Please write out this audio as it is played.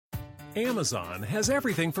Amazon has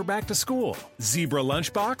everything for back to school. Zebra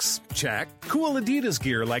lunchbox? Check. Cool Adidas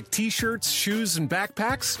gear like t-shirts, shoes, and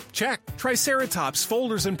backpacks? Check. Triceratops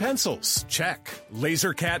folders and pencils? Check.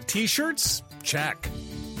 Laser Cat t-shirts? Check.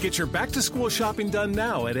 Get your back to school shopping done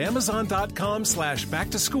now at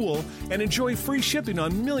amazon.com/back-to-school and enjoy free shipping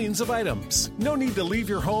on millions of items. No need to leave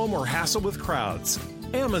your home or hassle with crowds.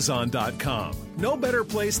 Amazon.com. No better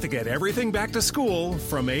place to get everything back to school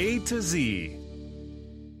from A to Z.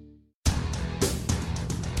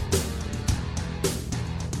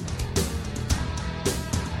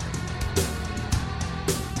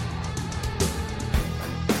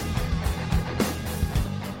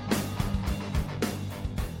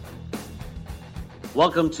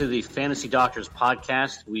 Welcome to the Fantasy Doctors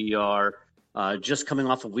podcast. We are just coming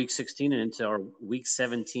off of Week 16 and into our Week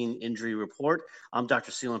 17 injury report. I'm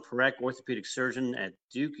Dr. Seelan Parekh, orthopedic surgeon at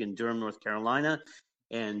Duke in Durham, North Carolina.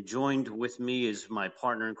 And joined with me is my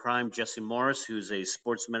partner in crime, Jesse Morris, who's a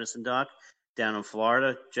sports medicine doc down in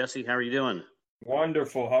Florida. Jesse, how are you doing?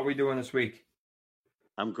 Wonderful. How are we doing this week?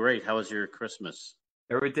 I'm great. How was your Christmas?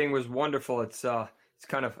 Everything was wonderful. It's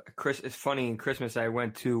kind of it's funny. In Christmas, I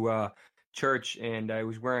went to church and I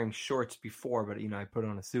was wearing shorts before, but I put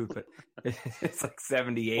on a suit. But it's like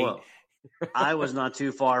 78. Well, I was not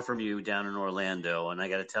too far from you down in Orlando, and I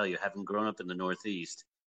got to tell you, having grown up in the Northeast,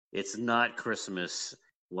 it's not Christmas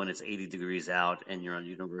when it's 80 degrees out and you're on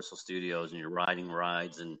Universal Studios and you're riding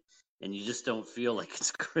rides and you just don't feel like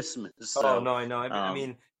it's Christmas. So, no, I know. I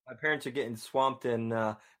mean, my parents are getting swamped in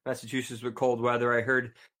Massachusetts with cold weather. I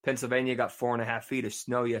heard Pennsylvania got 4.5 feet of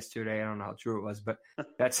snow yesterday. I don't know how true it was, but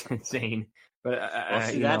that's insane. But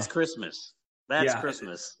that's Christmas. That's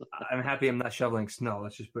Christmas. I'm happy I'm not shoveling snow.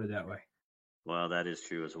 Let's just put it that way. Well, that is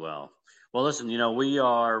true as well. Well, listen, we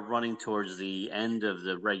are running towards the end of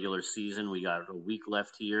the regular season. We got a week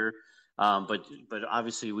left here. But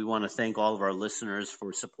obviously we want to thank all of our listeners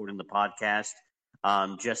for supporting the podcast.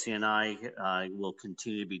 Jesse and I will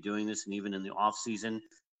continue to be doing this, and even in the off season,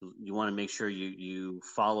 you want to make sure you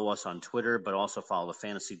follow us on Twitter, but also follow the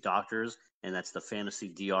Fantasy Doctors, and that's the Fantasy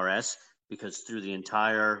DRS, because through the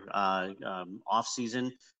entire off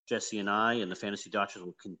season, Jesse and I and the Fantasy Doctors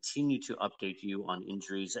will continue to update you on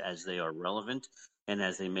injuries as they are relevant and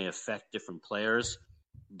as they may affect different players.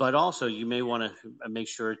 But also, you may want to make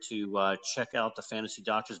sure to check out the Fantasy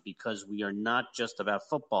Doctors, because we are not just about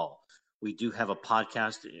football. We do have a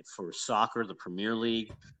podcast for soccer, the Premier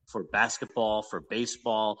League, for basketball, for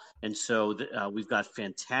baseball. And so we've got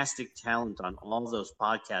fantastic talent on all of those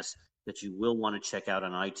podcasts that you will want to check out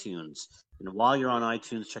on iTunes. And while you're on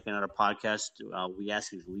iTunes checking out our podcast, we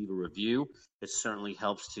ask you to leave a review. It certainly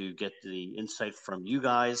helps to get the insight from you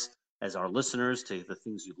guys as our listeners to the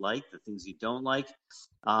things you like, the things you don't like,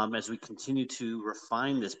 as we continue to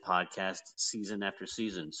refine this podcast season after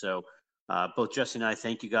season. So both Jesse and I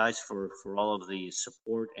thank you guys for all of the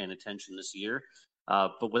support and attention this year.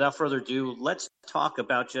 But without further ado, let's talk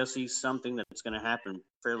about, Jesse, something that's going to happen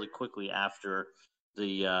fairly quickly after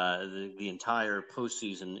the entire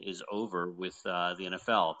postseason is over with the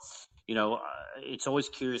NFL. It's always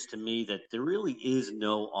curious to me that there really is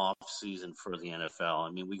no off season for the NFL.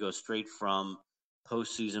 I mean, we go straight from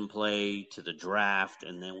postseason play to the draft,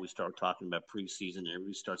 and then we start talking about preseason, and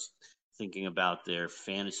everybody starts thinking about their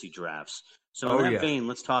fantasy drafts. So in that vein,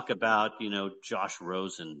 let's talk about, Josh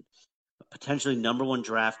Rosen, potentially number one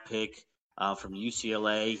draft pick from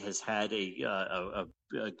UCLA, has had a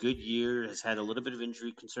good year, has had a little bit of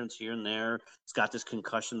injury concerns here and there. He's got this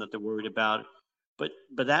concussion that they're worried about.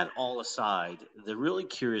 But that all aside, the really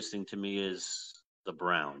curious thing to me is the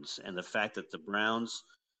Browns, and the fact that the Browns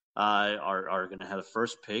are going to have the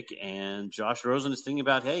first pick, and Josh Rosen is thinking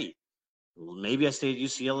about, hey, maybe I stay at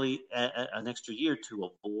UCLA an extra year to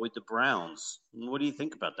avoid the Browns. What do you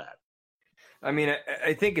think about that? I mean,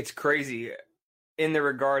 I think it's crazy in the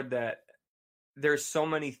regard that there's so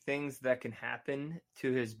many things that can happen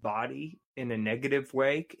to his body in a negative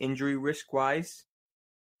way, injury risk-wise,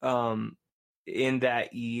 in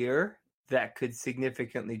that year that could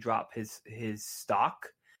significantly drop his stock.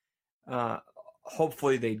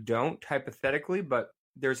 Hopefully they don't, hypothetically, but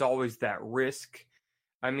there's always that risk.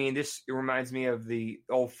 I mean, it reminds me of the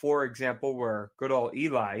 2004 example where good old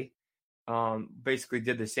Eli basically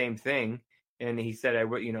did the same thing. And he said,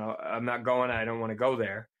 I'm not going. I don't want to go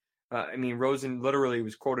there. I mean, Rosen literally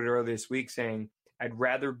was quoted earlier this week saying, I'd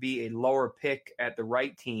rather be a lower pick at the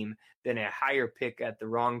right team than a higher pick at the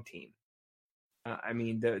wrong team. I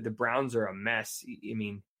mean, the Browns are a mess. I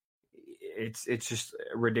mean, it's just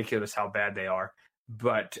ridiculous how bad they are.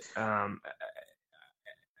 But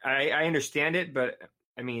I understand it, but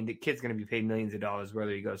I mean, the kid's going to be paid millions of dollars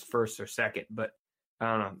whether he goes first or second. But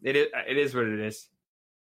I don't know. It is what it is.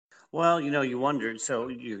 Well, you wonder. So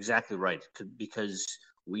you're exactly right, because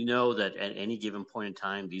we know that at any given point in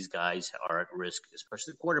time, these guys are at risk,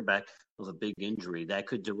 especially the quarterback, of a big injury that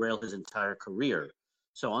could derail his entire career.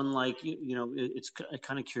 So, unlike it's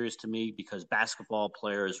kind of curious to me because basketball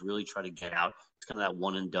players really try to get out. It's kind of that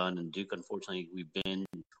one and done. And Duke, unfortunately, we've been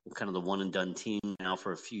kind of the one and done team now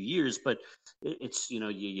for a few years. But it's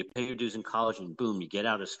you pay your dues in college and boom, you get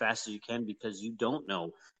out as fast as you can because you don't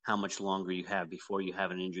know how much longer you have before you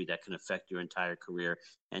have an injury that can affect your entire career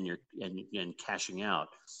and and cashing out.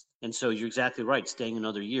 And so you're exactly right. Staying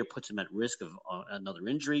another year puts him at risk of another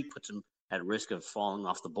injury, puts him at risk of falling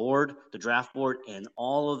off the draft board, and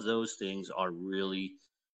all of those things are really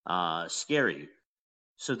scary.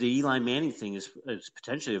 So the Eli Manning thing is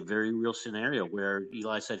potentially a very real scenario where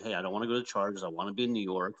Eli said, "Hey, I don't want to go to the Chargers. I want to be in New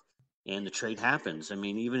York," and the trade happens. I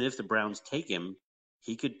mean, even if the Browns take him,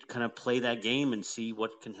 he could kind of play that game and see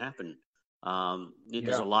what can happen.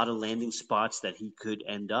 There's a lot of landing spots that he could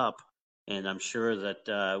end up, and I'm sure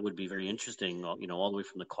that would be very interesting. All the way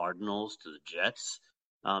from the Cardinals to the Jets.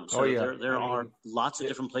 There are lots of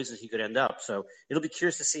different places he could end up. So it'll be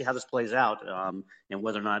curious to see how this plays out, and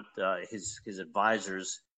whether or not his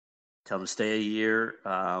advisors tell him to stay a year,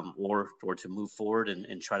 or to move forward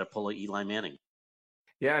and try to pull a Eli Manning.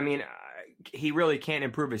 Yeah, I mean, he really can't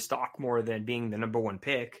improve his stock more than being the number one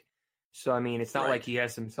pick. So, I mean, it's not like he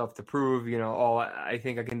has himself to prove, I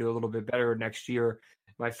think I can do a little bit better next year,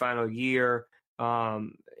 my final year,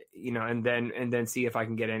 and then see if I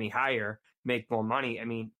can get any higher, make more money. I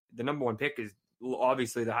mean, the number one pick is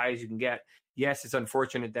obviously the highest you can get. Yes, it's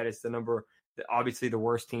unfortunate that it's obviously the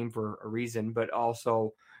worst team for a reason, but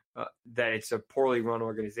also that it's a poorly run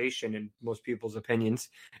organization in most people's opinions.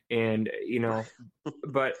 And,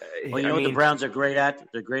 but well, what the Browns are great at?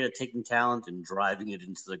 They're great at taking talent and driving it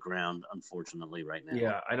into the ground, unfortunately, right now.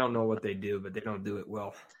 Yeah, I don't know what they do, but they don't do it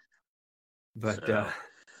well. But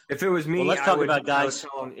if it was me, let's talk about guys.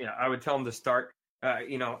 I would tell them to start,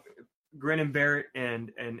 grin and bear it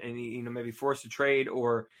and maybe force a trade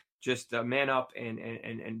or just man up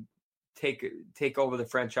and take over the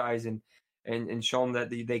franchise and show them that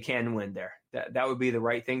they can win there. That would be the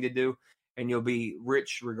right thing to do, and you'll be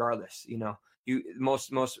rich regardless.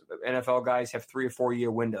 Most NFL guys have 3 or 4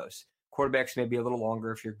 year windows. Quarterbacks may be a little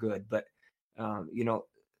longer if you're good, but you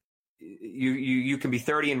can be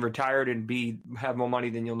 30 and retired and have more money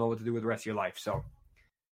than you'll know what to do with the rest of your life. So.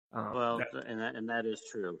 That is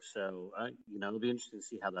true. So it'll be interesting to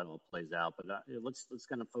see how that all plays out. But let's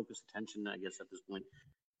kind of focus attention, I guess, at this point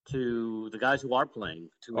to the guys who are playing.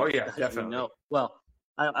 Definitely. Well,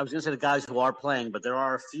 I was going to say the guys who are playing, but there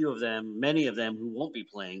are a few of them, many of them, who won't be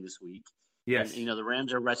playing this week. Yes. And, the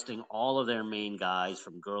Rams are resting all of their main guys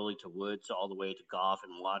from Gurley to Woods all the way to Goff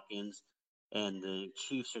and Watkins, and the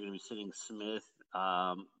Chiefs are going to be sitting Smith.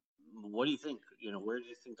 What do you think? Where do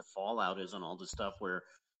you think the fallout is on all this stuff where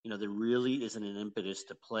there really isn't an impetus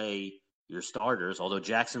to play your starters, although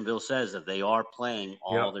Jacksonville says that they are playing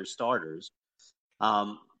all their starters.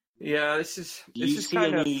 This is do you see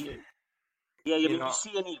any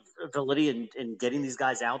validity in getting these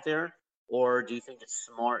guys out there, or do you think it's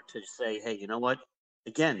smart to say, hey, you know what?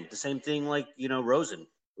 Again, the same thing like Rosen.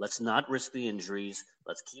 Let's not risk the injuries.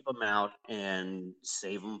 Let's keep them out and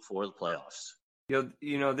save them for the playoffs.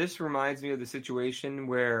 This reminds me of the situation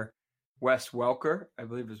where Wes Welker, I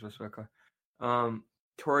believe it was Wes Welker,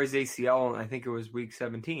 tore his ACL, and I think it was week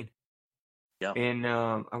 17. Yeah. And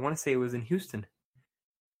I want to say it was in Houston.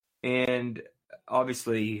 And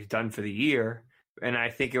obviously he's done for the year. And I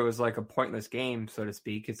think it was like a pointless game, so to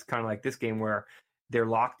speak. It's kind of like this game where they're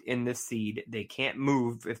locked in this seed. They can't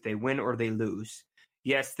move if they win or they lose.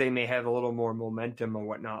 Yes, they may have a little more momentum or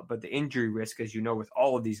whatnot, but the injury risk, as with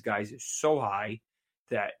all of these guys, is so high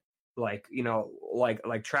that, like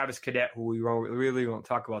Travis Cadet, who we really won't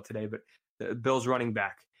talk about today, but the Bills running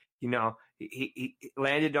back, he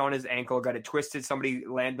landed on his ankle, got it twisted. Somebody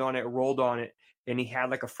landed on it, rolled on it, and he had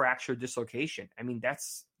like a fractured dislocation. I mean,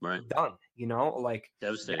 that's done, devastating.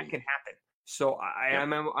 That can happen. So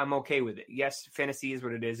I'm okay with it. Yes, fantasy is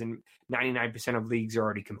what it is, and 99% of leagues are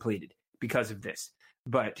already completed because of this.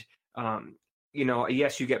 But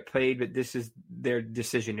yes, you get paid, but this is their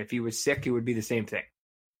decision. If he was sick, it would be the same thing.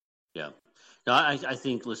 Yeah. No, I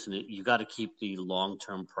think, listen, you got to keep the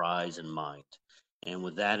long-term prize in mind. And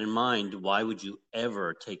with that in mind, why would you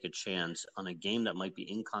ever take a chance on a game that might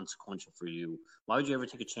be inconsequential for you? Why would you ever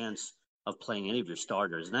take a chance of playing any of your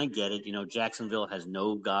starters? And I get it. Jacksonville has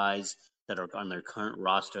no guys that are on their current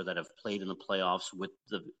roster that have played in the playoffs with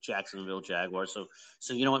the Jacksonville Jaguars.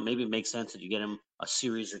 So you know what? Maybe it makes sense that you get him a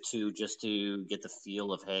series or two just to get the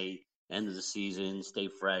feel of, hey, end of the season, stay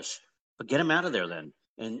fresh, but get him out of there then.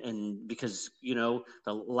 And because, the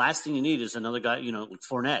last thing you need is another guy, like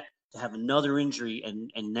Fournette, to have another injury,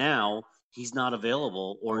 and now he's not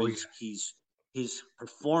available, or his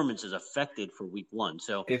performance is affected for week one.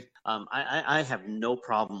 So I have no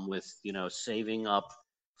problem with, saving up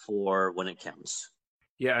for when it counts.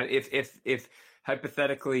 Yeah, if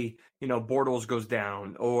hypothetically, Bortles goes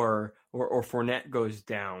down or Fournette goes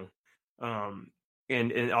down,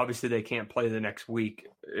 and obviously they can't play the next week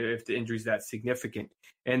if the injury's that significant,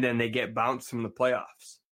 and then they get bounced from the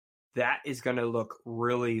playoffs, that is going to look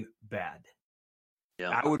really bad.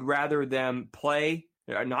 Yeah. I would rather them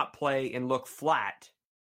not play and look flat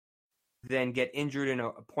than get injured in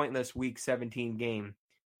a pointless Week 17 game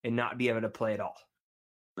and not be able to play at all.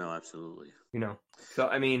 No, absolutely. So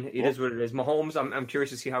I mean, it is what it is. Mahomes, I'm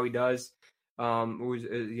curious to see how he does. Who's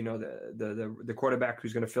the quarterback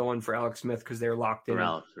who's going to fill in for Alex Smith because they're locked in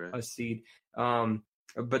a seed.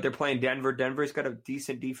 But they're playing Denver. Denver's got a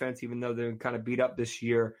decent defense, even though they're kind of beat up this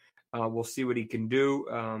year. We'll see what he can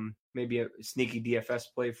do. Maybe a sneaky DFS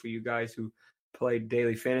play for you guys who play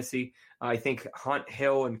daily fantasy. I think Hunt,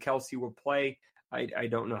 Hill, and Kelsey will play. I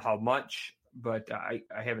don't know how much, but I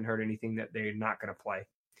haven't heard anything that they're not going to play.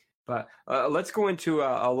 But let's go into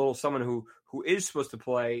a little someone who is supposed to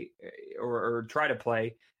play or try to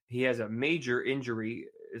play. He has a major injury,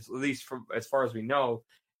 at least as far as we know,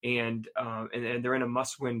 and they're in a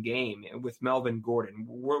must-win game with Melvin Gordon.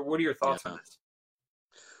 What are your thoughts on this?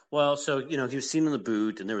 Well, so, he was seen in the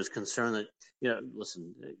boot, and there was concern that,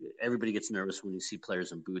 listen, everybody gets nervous when you see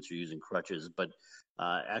players in boots or using crutches. But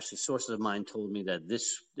actually, sources of mine told me that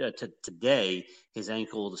today, his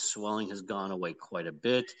ankle, the swelling has gone away quite a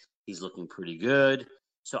bit. He's looking pretty good.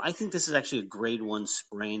 So I think this is actually a grade 1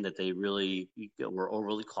 sprain that they really were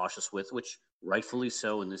overly cautious with, which rightfully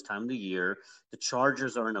so in this time of the year. The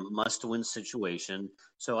Chargers are in a must-win situation.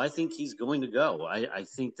 So I think he's going to go. I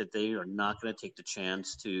think that they are not going to take the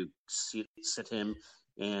chance to sit him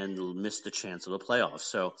and miss the chance of the playoffs.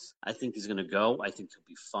 So I think he's going to go. I think he'll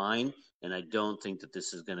be fine. And I don't think that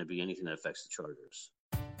this is going to be anything that affects the Chargers.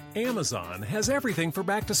 Amazon has everything for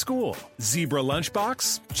back to school. Zebra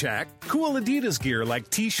lunchbox? Check. Cool Adidas gear like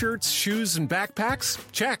t-shirts, shoes, and backpacks?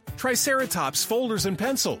 Check. Triceratops folders and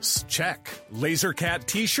pencils? Check. Laser Cat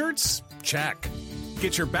t-shirts? Check.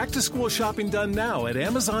 Get your back to school shopping done now at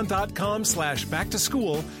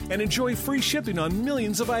Amazon.com/back-to-school and enjoy free shipping on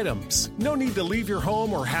millions of items. No need to leave your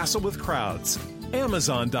home or hassle with crowds.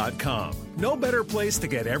 Amazon.com. No better place to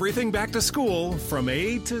get everything back to school from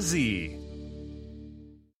A to Z.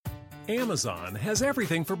 Amazon has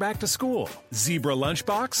everything for back to school. Zebra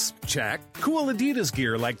lunchbox? Check. Cool Adidas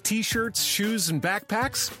gear like t-shirts, shoes, and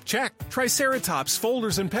backpacks? Check. Triceratops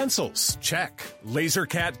folders and pencils? Check. Laser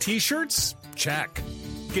Cat t-shirts? Check.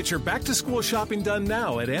 Get your back to school shopping done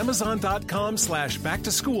now at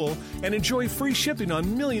Amazon.com/back-to-school and enjoy free shipping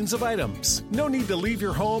on millions of items. No need to leave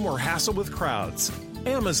your home or hassle with crowds.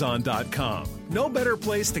 Amazon.com. No better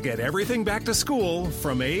place to get everything back to school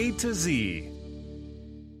from A to Z.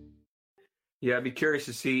 Yeah, I'd be curious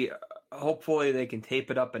to see. Hopefully they can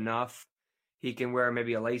tape it up enough. He can wear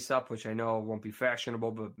maybe a lace up, which I know won't be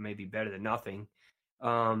fashionable, but maybe better than nothing.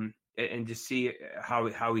 And just see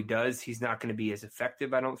how he does. He's not going to be as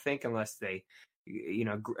effective, I don't think, unless they,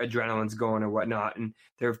 adrenaline's going or whatnot. And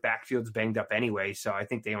their backfield's banged up anyway, so I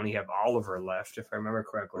think they only have Oliver left, if I remember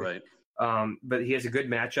correctly. Right. But he has a good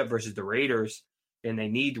matchup versus the Raiders, and they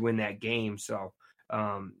need to win that game. So,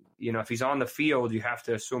 if he's on the field, you have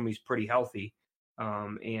to assume he's pretty healthy.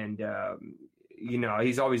 He's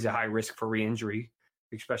always a high risk for re-injury,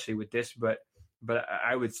 especially with this. But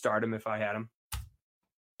I would start him if I had him.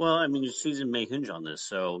 Well, I mean, your season may hinge on this,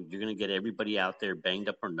 so you're going to get everybody out there, banged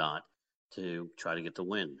up or not, to try to get the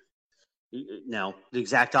win. Now, the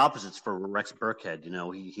exact opposites for Rex Burkhead.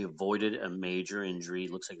 He avoided a major injury.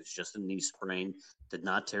 Looks like it's just a knee sprain. Did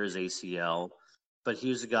not tear his ACL. But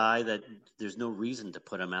he's a guy that there's no reason to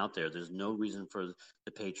put him out there. There's no reason for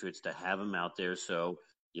the Patriots to have him out there. So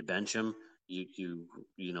you bench him. You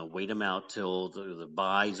wait him out till the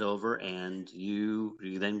bye's over, and you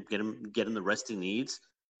then get him the rest he needs,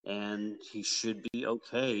 and he should be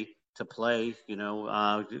okay to play.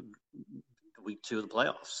 Week 2 of the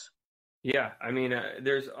playoffs. Yeah, I mean,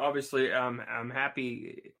 there's obviously I'm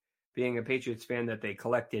happy being a Patriots fan that they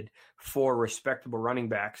collected 4 respectable running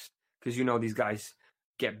backs. Because, these guys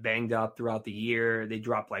get banged up throughout the year. They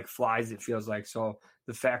drop like flies, it feels like. So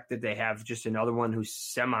the fact that they have just another one who's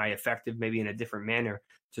semi-effective, maybe in a different manner,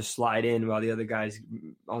 to slide in while the other guys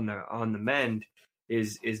on the mend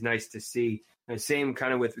is nice to see. And same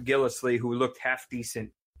kind of with Gillislee, who looked half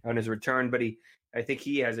decent on his return, but he I think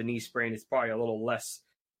he has a knee sprain. It's probably a little less,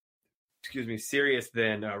 serious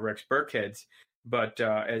than Rex Burkhead's. But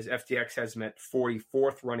as FTX has him at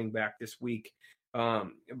 44th running back this week, I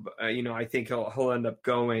think he'll end up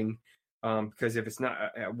going because if it's not,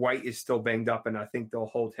 White is still banged up, and I think they'll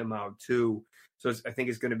hold him out too. So I think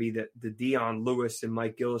it's going to be the Dion Lewis and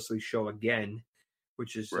Mike Gillislee show again,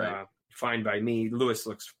 which is fine by me. Lewis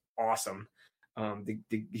looks awesome.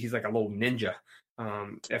 He's like a little ninja.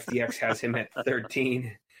 FTX has him at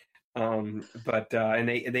 13. But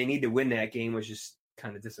they need to win that game, which is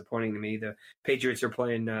kind of disappointing to me. The Patriots are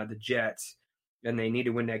playing the Jets, and they need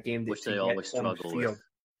to win that game. Which they always struggle with.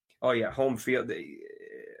 Oh yeah, home field.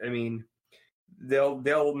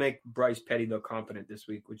 They'll make Bryce Petty look confident this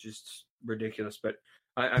week, which is ridiculous. But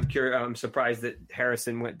I'm curious. I'm surprised that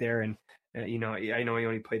Harrison went there, and I know he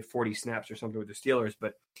only played 40 snaps or something with the Steelers,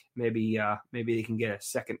 but maybe they can get a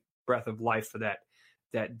second breath of life for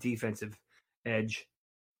that defensive edge.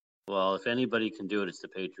 Well, if anybody can do it, it's the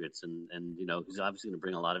Patriots, and he's obviously going to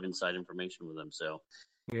bring a lot of inside information with them. So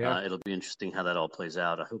it'll be interesting how that all plays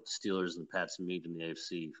out. I hope the Steelers and the Pats meet in the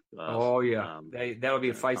AFC. That'll be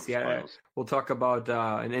a feisty. We'll talk about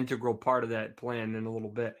an integral part of that plan in a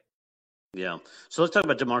little bit. Yeah. So let's talk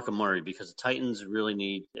about DeMarco Murray because the Titans really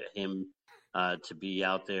need him to be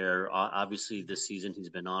out there. Obviously, this season he's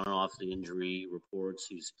been on and off the injury reports.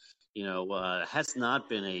 He's has not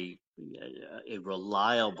been a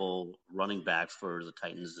reliable running back for the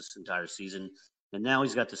Titans this entire season. And now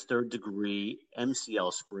he's got this third-degree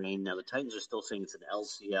MCL sprain. Now, the Titans are still saying it's an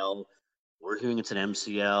LCL. We're hearing it's an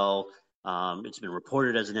MCL. It's been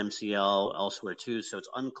reported as an MCL elsewhere, too, so it's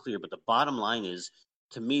unclear. But the bottom line is,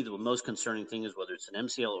 to me, the most concerning thing is whether it's an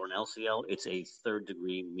MCL or an LCL, it's a third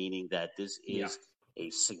degree, meaning that this is a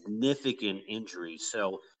significant injury.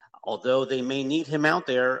 So although they may need him out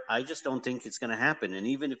there, I just don't think it's going to happen. And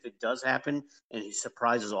even if it does happen and he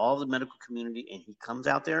surprises all the medical community and he comes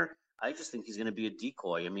out there, I just think he's going to be a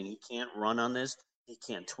decoy. I mean, he can't run on this. He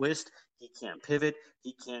can't twist. He can't pivot.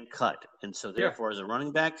 He can't cut. And so therefore, as a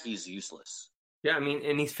running back, he's useless. Yeah, I mean,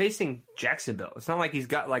 and he's facing Jacksonville. It's not like he's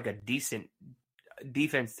got like a decent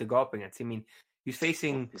defense to go up against. I mean, he's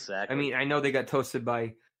facing exactly. I mean, I know they got toasted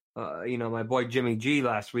by my boy Jimmy G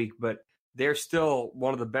last week, but they're still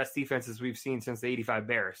one of the best defenses we've seen since the 85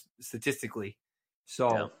 Bears statistically.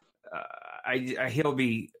 So he'll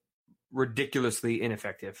be ridiculously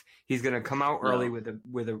ineffective. He's going to come out early with a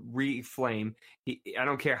reflame. I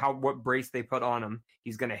don't care what brace they put on him.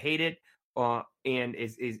 He's going to hate it. And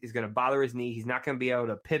is going to bother his knee. He's not going to be able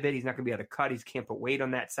to pivot. He's not going to be able to cut. He can't put weight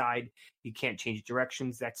on that side. He can't change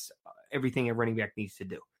directions. That's everything a running back needs to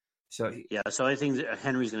do. So I think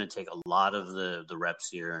Henry's going to take a lot of the reps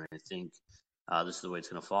here, and I think this is the way it's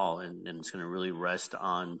going to fall, and it's going to really rest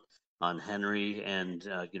on Henry and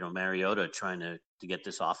Mariota trying to get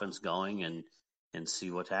this offense going and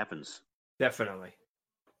see what happens. Definitely.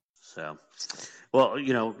 So, well,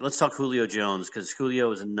 let's talk Julio Jones because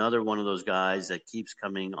Julio is another one of those guys that keeps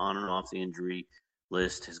coming on and off the injury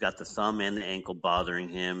list. Has got the thumb and the ankle bothering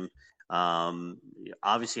him.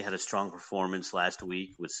 Obviously had a strong performance last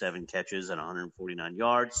week with 7 catches and 149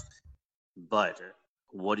 yards. But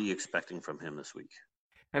what are you expecting from him this week?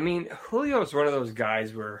 I mean, Julio is one of those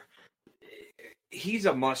guys where he's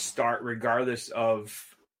a must start regardless of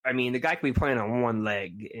 – I mean, the guy can be playing on one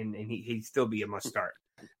leg and he'd still be a must start.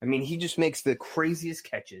 I mean, he just makes the craziest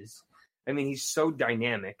catches. I mean, he's so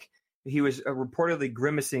dynamic. He was reportedly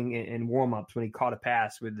grimacing in warm-ups when he caught a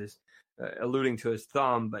pass with this alluding to his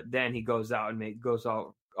thumb, but then he goes out and goes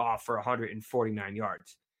off for 149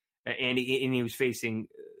 yards. And he was facing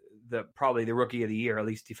probably the rookie of the year, at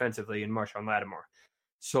least defensively, in Marshawn Lattimore.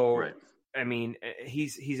 So, right. I mean,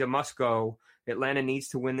 he's a must-go. Atlanta needs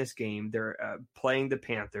to win this game. They're playing the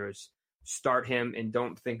Panthers. Start him and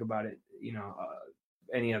don't think about it,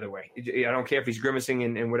 any other way. I don't care if he's grimacing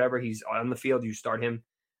and whatever. He's on the field. You start him.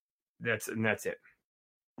 That's it.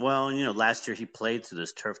 Well, last year he played through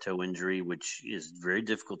this turf toe injury, which is very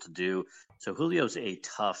difficult to do. So Julio's a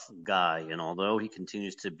tough guy, and although he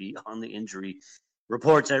continues to be on the injury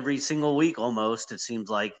reports every single week almost, it seems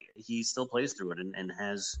like he still plays through it and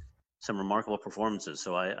has some remarkable performances.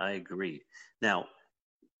 So I agree. Now,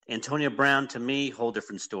 Antonio Brown, to me, whole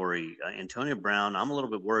different story. Antonio Brown, I'm a little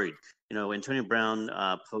bit worried. Antonio Brown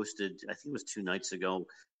posted, I think it was 2 nights ago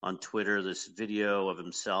on Twitter, this video of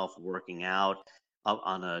himself working out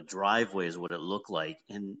on a driveway is what it looked like.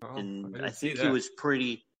 And I think he was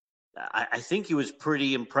pretty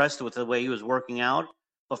impressed with the way he was working out.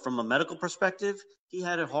 But from a medical perspective, he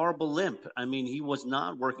had a horrible limp. I mean, he was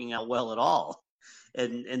not working out well at all.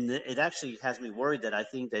 And it actually has me worried that I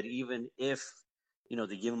think that even if,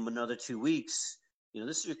 they give him another 2 weeks,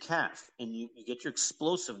 this is your calf, and you get your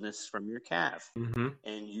explosiveness from your calf, Mm-hmm.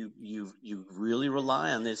 and you really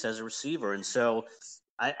rely on this as a receiver. And so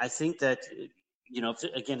I think that,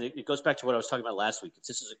 again, it goes back to what I was talking about last week. If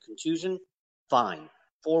this is a contusion, fine.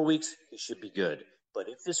 4 weeks, he should be good. But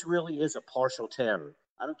if this really is a partial tear,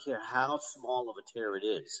 I don't care how small of a tear it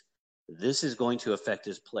is, this is going to affect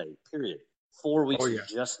his play, period. 4 weeks Oh, yeah. is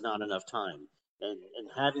just not enough time. And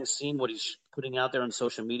having seen what he's putting out there on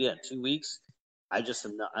social media at 2 weeks, I just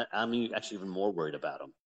am not, I'm actually even more worried about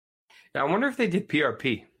him. Yeah, I wonder if they did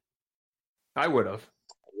PRP. I would have.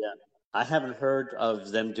 Yeah. I haven't heard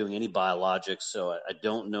of them doing any biologics, so I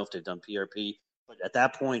don't know if they've done PRP. But at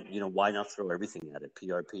that point, why not throw everything at it?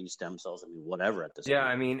 PRP, stem cells, whatever at this point. Yeah,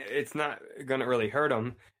 I mean, it's not going to really hurt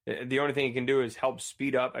him. The only thing he can do is help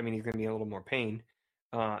speed up. I mean, he's going to be in a little more pain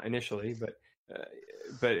initially, but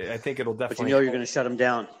I think it'll definitely. But you're going to shut him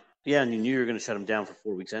down. Yeah, and you knew you were going to shut him down for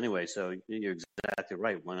 4 weeks anyway, so you're exactly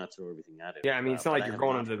right. Why not throw everything at it? Yeah, I mean, it's not like you're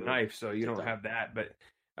going under the knife, so you don't have that. But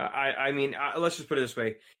I mean, let's just put it this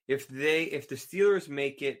way: if the Steelers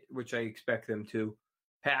make it, which I expect them to,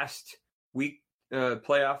 past week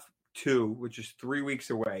playoff 2, which is 3 weeks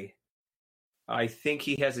away, I think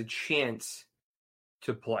he has a chance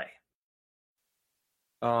to play.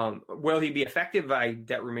 Will he be effective?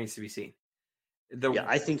 That remains to be seen.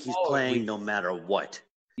 I think he's playing no matter what.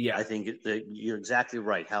 Yeah, I think you're exactly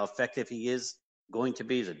right. How effective he is going to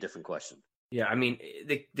be is a different question. Yeah, I mean,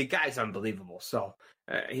 the guy's unbelievable. So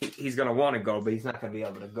he's going to want to go, but he's not going to be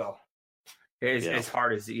able to go as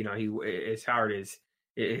hard as as hard as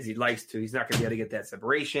he likes to. He's not going to be able to get that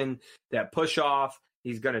separation, that push off.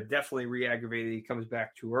 He's going to definitely re-aggravate it. He comes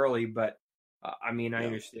back too early, but I mean, I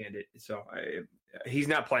understand it. So he's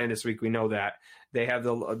not playing this week. We know that. They have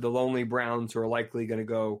the lonely Browns, who are likely going to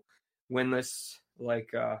go winless,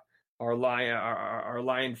 like our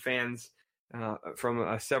Lion fans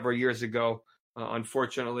from several years ago.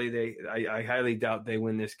 Unfortunately, I highly doubt they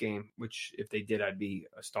win this game. Which, if they did, I'd be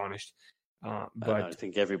astonished. But I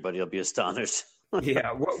think everybody will be astonished.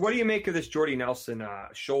 Yeah. What do you make of this Jordy Nelson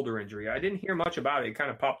shoulder injury? I didn't hear much about it. It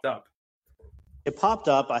kind of popped up. It popped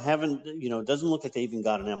up. I haven't, it doesn't look like they even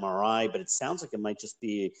got an MRI, but it sounds like it might just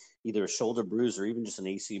be either a shoulder bruise or even just an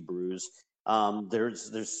AC bruise.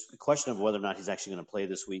 There's a question of whether or not he's actually going to play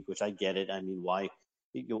this week, which I get it. I mean, why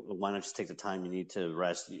not just take the time you need to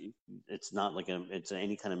rest? It's not like it's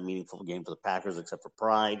any kind of meaningful game for the Packers except for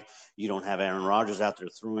pride. You don't have Aaron Rodgers out there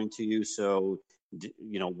throwing to you, so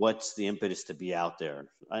what's the impetus to be out there?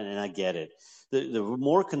 And I get it. The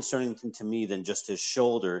more concerning thing to me than just his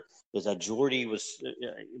shoulder is that Jordy was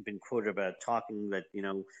been quoted about talking that he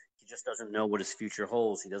just doesn't know what his future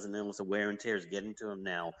holds. He doesn't know what the wear and tear is getting to him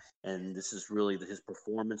now, and this is really his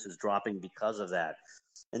performance is dropping because of that.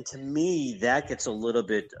 And to me, that gets a little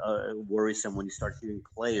bit worrisome when you start hearing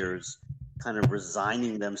players kind of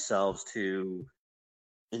resigning themselves to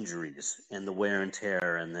injuries and the wear and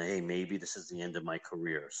tear and hey, maybe this is the end of my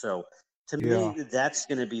career. So to me, that's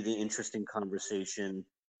going to be the interesting conversation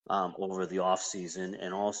over the offseason,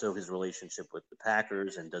 and also his relationship with the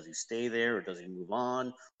Packers. And does he stay there, or does he move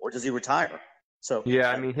on, or does he retire? So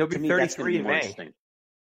I mean, he'll be 33 in May.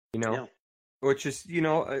 Which is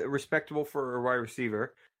respectable for a wide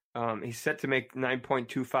receiver. He's set to make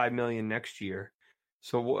 $9.25 million next year.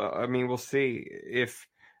 So I mean, we'll see if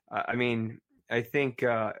I think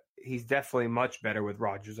he's definitely much better with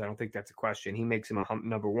Rodgers. I don't think that's a question. He makes him a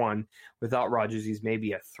number one. Without Rodgers, he's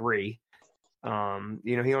maybe a 3. He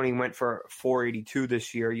only went for 482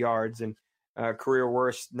 this year yards and career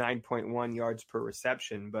worst 9.1 yards per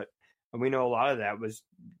reception. But we know a lot of that was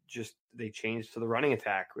just they changed to the running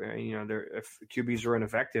attack. If QBs are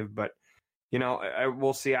ineffective, but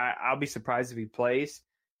we'll see. I'll be surprised if he plays,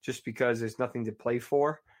 just because there's nothing to play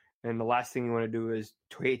for. And the last thing you want to do is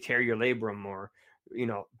tear your labrum or,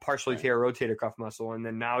 partially tear a rotator cuff muscle. And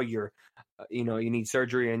then now you're, you need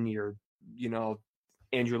surgery and you're,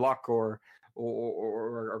 Andrew Luck or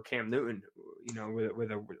Cam Newton,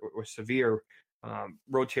 with a severe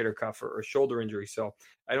rotator cuff or shoulder injury. So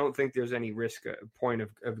I don't think there's any risk point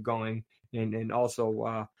of going. And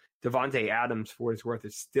also Devontae Adams, for what it's worth,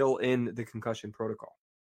 is still in the concussion protocol.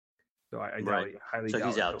 So I highly doubt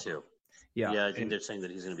he's out too. Yeah, I think they're saying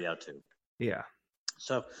that he's going to be out too. Yeah.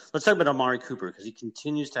 So let's talk about Amari Cooper, because he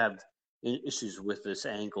continues to have issues with this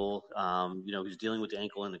ankle. He's dealing with the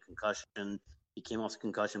ankle and the concussion. He came off the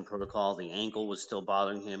concussion protocol. The ankle was still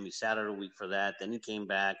bothering him. He sat out a week for that. Then he came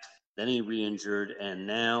back. Then he re-injured, and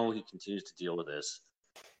now he continues to deal with this.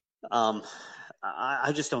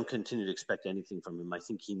 I just don't continue to expect anything from him. I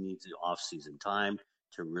think he needs the off-season time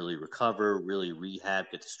to really recover, really rehab,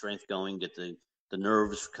 get the strength going, get the the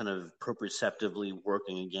nerves kind of proprioceptively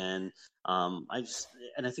working again. I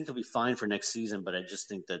think he'll be fine for next season, but I just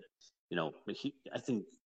think that, I think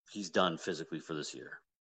he's done physically for this year.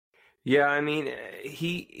 Yeah, I mean,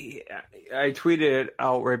 I tweeted it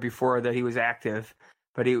out right before that he was active,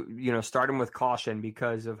 but he, start him with caution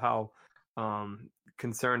because of how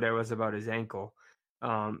concerned I was about his ankle.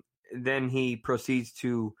 Then he proceeds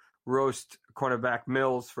to roast cornerback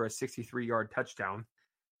Mills for a 63-yard touchdown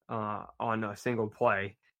on a single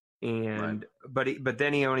play, and right. but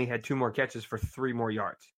then he only had 2 more catches for 3 more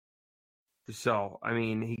yards. So I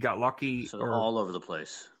mean, he got lucky, all over the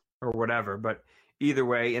place, or whatever. But either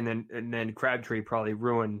way, and then Crabtree probably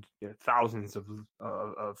ruined thousands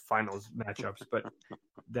of finals matchups. But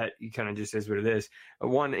that kind of just is what it is.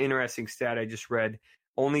 One interesting stat I just read: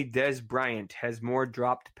 only Dez Bryant has more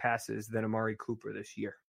dropped passes than Amari Cooper this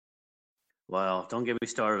year. Wow, don't get me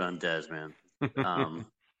started on Dez, man.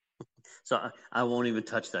 So I won't even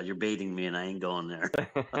touch that. You're baiting me, and I ain't going there.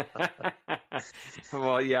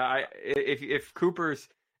 Well, yeah. If Cooper's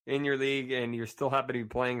in your league and you're still happy to be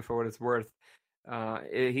playing for what it's worth,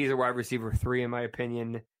 he's a wide receiver 3 in my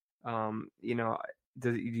opinion. Do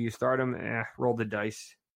you start him? Roll the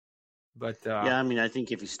dice. But yeah, I mean, I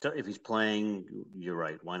think if he's playing, you're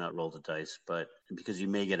right. Why not roll the dice? But because you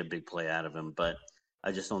may get a big play out of him, but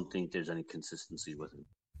I just don't think there's any consistency with him.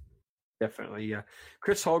 Definitely, yeah.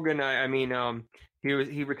 Chris Hogan,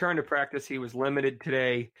 he returned to practice. He was limited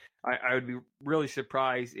today. I would be really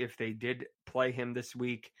surprised if they did play him this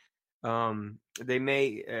week. They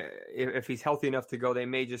may, if he's healthy enough to go, they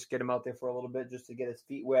may just get him out there for a little bit just to get his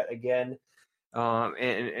feet wet again. He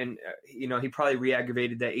probably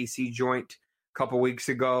re-aggravated that AC joint a couple weeks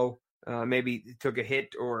ago. Maybe took a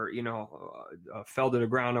hit or fell to the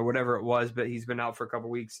ground or whatever it was, but he's been out for a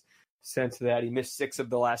couple weeks since that. He missed 6 of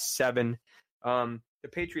the last 7. The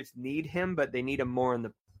Patriots need him, but they need him more in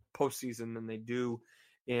the postseason than they do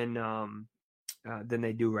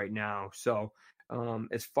right now. So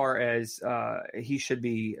as far as he should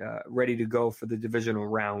be ready to go for the divisional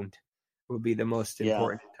round would be the most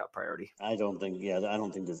important top priority. I don't think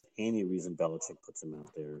there's any reason Belichick puts him out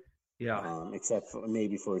there. Yeah. Except for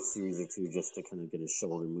maybe for a series or 2 just to kind of get his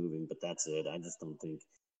shoulder moving, but that's it. I just don't think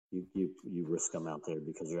you risk them out there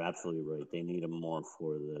because you're absolutely right. They need him more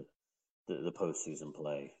for the postseason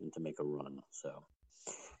play and to make a run. So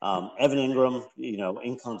Evan Ingram,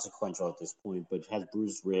 inconsequential at this point, but has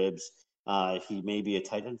bruised ribs. He may be a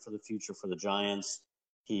tight end for the future for the Giants.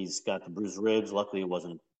 He's got the bruised ribs. Luckily, it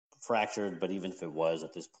wasn't fractured, but even if it was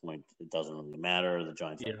at this point, it doesn't really matter. The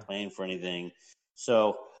Giants aren't playing for anything.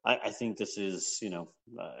 So I think this is,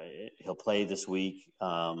 he'll play this week.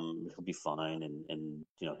 He'll be fine. And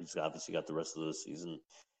he's obviously got the rest of the season,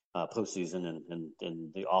 postseason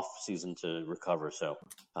and the off season to recover. So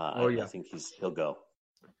I think he'll go.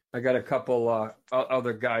 I got a couple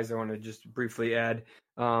other guys I want to just briefly add.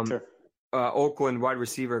 Sure. Oakland wide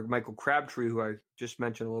receiver Michael Crabtree, who I just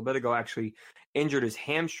mentioned a little bit ago, actually injured his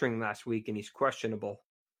hamstring last week, and he's questionable.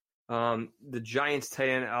 The Giants tight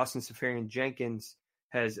end Austin Seferian-Jenkins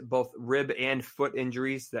has both rib and foot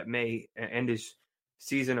injuries that may end his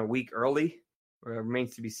season a week early.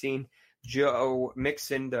 Remains to be seen. Joe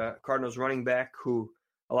Mixon, the Cardinals running back, who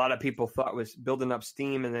a lot of people thought was building up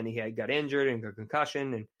steam, and then he got injured and got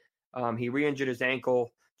concussion, and he re-injured his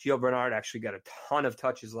ankle. Gio Bernard actually got a ton of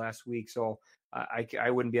touches last week, so I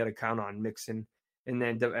wouldn't be able to count on Mixon. And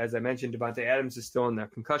then, as I mentioned, Devontae Adams is still in the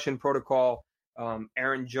concussion protocol.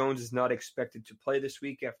 Aaron Jones is not expected to play this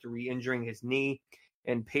week after re-injuring his knee.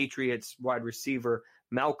 And Patriots wide receiver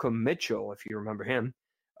Malcolm Mitchell, if you remember him,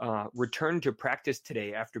 returned to practice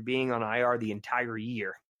today after being on IR the entire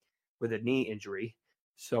year with a knee injury.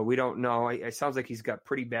 So we don't know. It sounds like he's got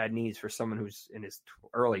pretty bad knees for someone who's in his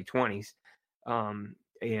early 20s.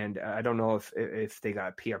 And I don't know if they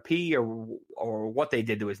got PRP or what they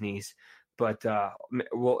did to his knees. But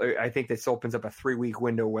I think this opens up a 3-week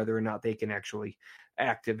window whether or not they can actually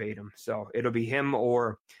activate him. So it'll be him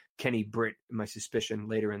or Kenny Britt, my suspicion,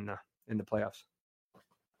 later in the playoffs.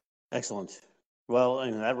 Excellent. Well,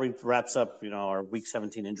 that wraps up our Week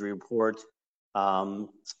 17 injury report.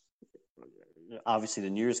 Obviously, the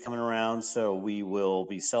New Year's coming around, so we will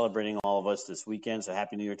be celebrating all of us this weekend. So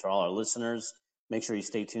Happy New Year to all our listeners. Make sure you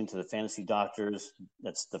stay tuned to the Fantasy Doctors.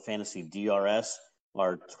 That's the Fantasy DRS,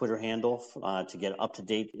 our Twitter handle, to get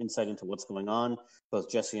up-to-date insight into what's going on. Both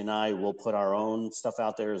Jesse and I will put our own stuff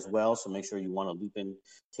out there as well, so make sure you want to loop in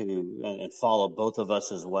and follow both of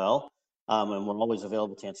us as well. And we're always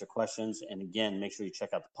available to answer questions. And again, make sure you check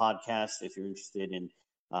out the podcast if you're interested in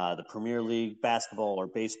the Premier League, basketball or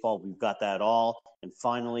baseball. We've got that all. And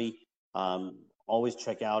finally, always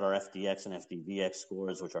check out our FDX and FDVX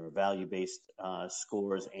scores, which are value-based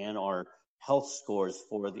scores, and our health scores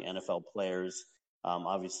for the NFL players.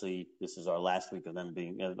 Obviously, this is our last week of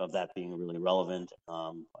that being really relevant,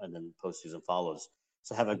 and then postseason follows.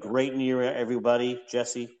 So have a great New Year, everybody.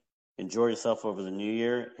 Jesse, enjoy yourself over the New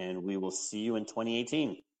Year, and we will see you in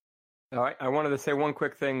 2018. All right. I wanted to say one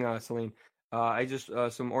quick thing, Celine. I just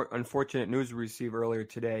some unfortunate news we received earlier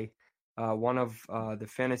today. One of the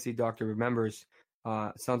fantasy doctor members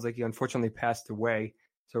sounds like he unfortunately passed away.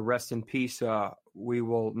 So rest in peace. We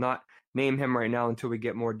will not name him right now until we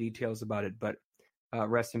get more details about it, but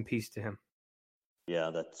rest in peace to him.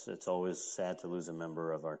 Yeah, it's always sad to lose a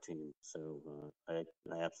member of our team. So I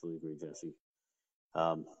absolutely agree, Jesse.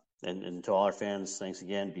 And to all our fans, thanks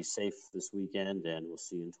again. Be safe this weekend, and we'll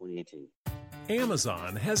see you in 2018.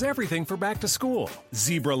 Amazon has everything for back to school.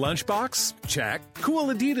 Zebra lunchbox? Check.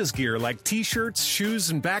 Cool Adidas gear like t-shirts,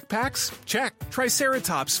 shoes, and backpacks? Check.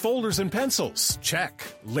 Triceratops folders and pencils? Check.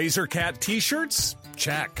 Laser Cat t-shirts?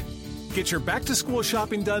 Check. Get your back to school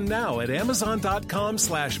shopping done now at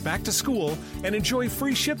Amazon.com/back-to-school and enjoy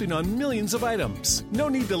free shipping on millions of items. No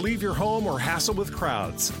need to leave your home or hassle with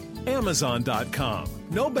crowds. Amazon.com.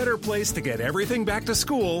 No better place to get everything back to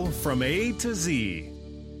school from A to Z.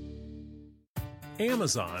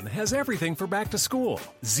 Amazon has everything for back to school.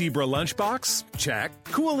 Zebra lunchbox? Check.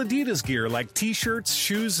 Cool Adidas gear like t-shirts,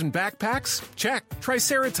 shoes, and backpacks? Check.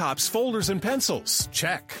 Triceratops folders and pencils?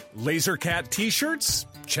 Check. Laser Cat t-shirts?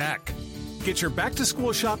 Check. Get your back to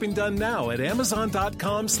school shopping done now at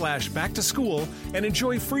Amazon.com/back-to-school and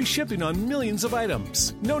enjoy free shipping on millions of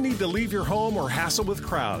items. No need to leave your home or hassle with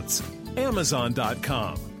crowds.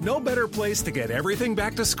 Amazon.com. No better place to get everything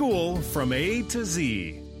back to school from A to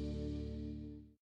Z.